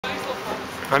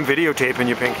I'm videotaping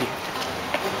you, Pynky.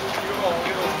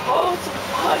 Oh, it's a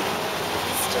bug.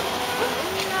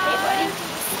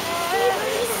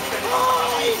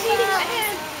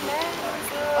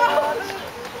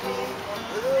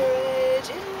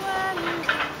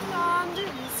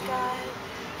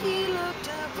 He looked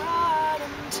abroad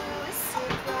and to his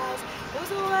surprise there was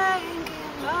a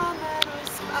wanking moment with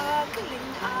sparkling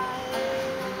eyes.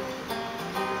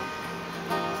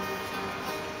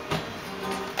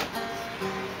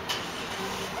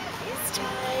 His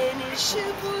tiny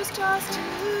ship was tossed to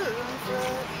and fro,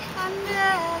 and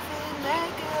every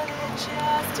naked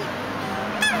adjusted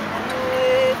and the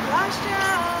wave crashed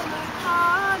down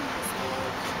upon his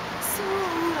head.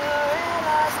 Soon I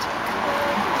realized he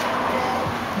couldn't be dead,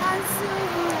 and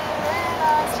soon I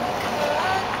realized he couldn't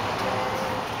be dead.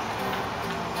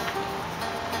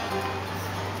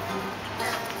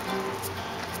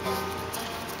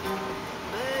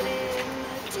 But in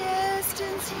the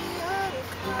distance he heard a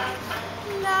cry,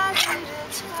 lighted a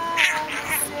time,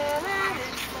 sailing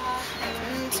it far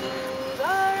into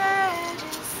the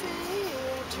raging sea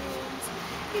of dreams.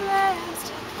 He glanced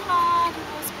upon the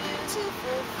most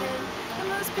beautiful thing, the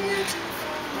most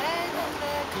beautiful maiden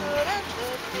there could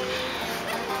ever be.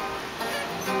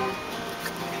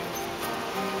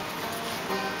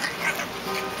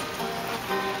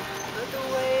 But the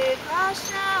wave crashed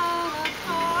down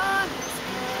upon his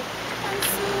head, and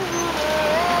soon I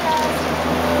realized he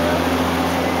would be dead.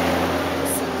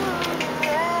 Soon I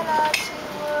realized he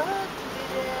would be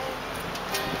dead.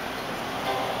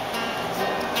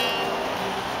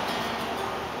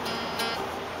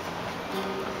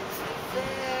 The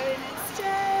very next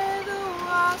day the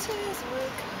waters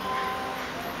were calm,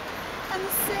 and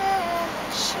the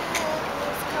sailor's ship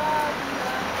was gone.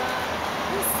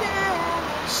 The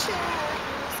sailor's ship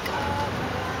was gone.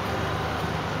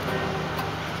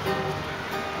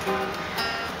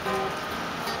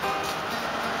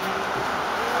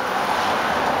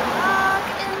 Rock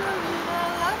in the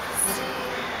middle of the sea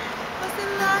was the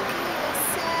luckiest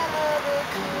sailor there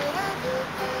could ever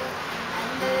be,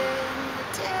 and in the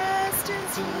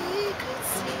distance he could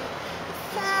see the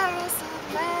fairest of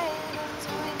maidens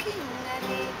winking at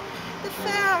me, the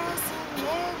fairest of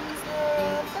maidens there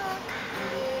ever could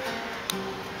be.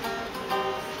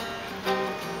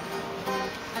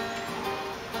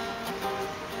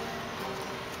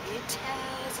 He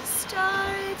tells a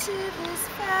story to this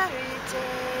very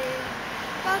day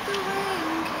about the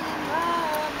winking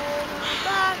mermaid who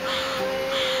got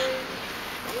away.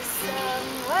 Is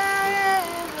somewhere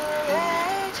in the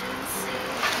raging sea,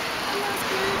 the most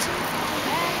beautiful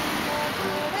maiden there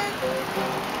could ever be,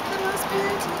 the most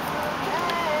beautiful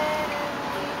maiden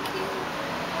winking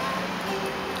at me.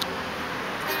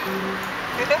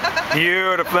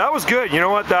 Beautiful. That was good. You know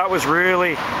what? That was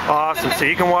really awesome. So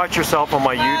you can watch yourself on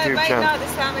my YouTube channel. No, the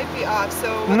sound might be off.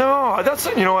 So No, that's,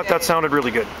 you know what? That sounded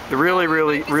really good. Really,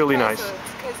 really, really nice.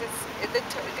 Because the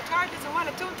guitar doesn't want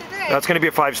to tune today. That's going to be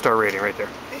a 5-star rating right there.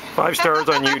 5 stars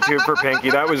on YouTube for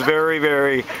Pynky. That was very,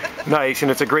 very nice,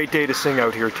 and it's a great day to sing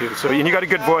out here too. So, and you got a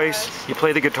good voice. You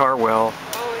play the guitar well.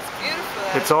 Oh, it's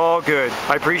beautiful. It's all good.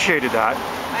 I appreciated that.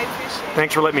 I appreciate it.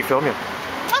 Thanks for letting me film you.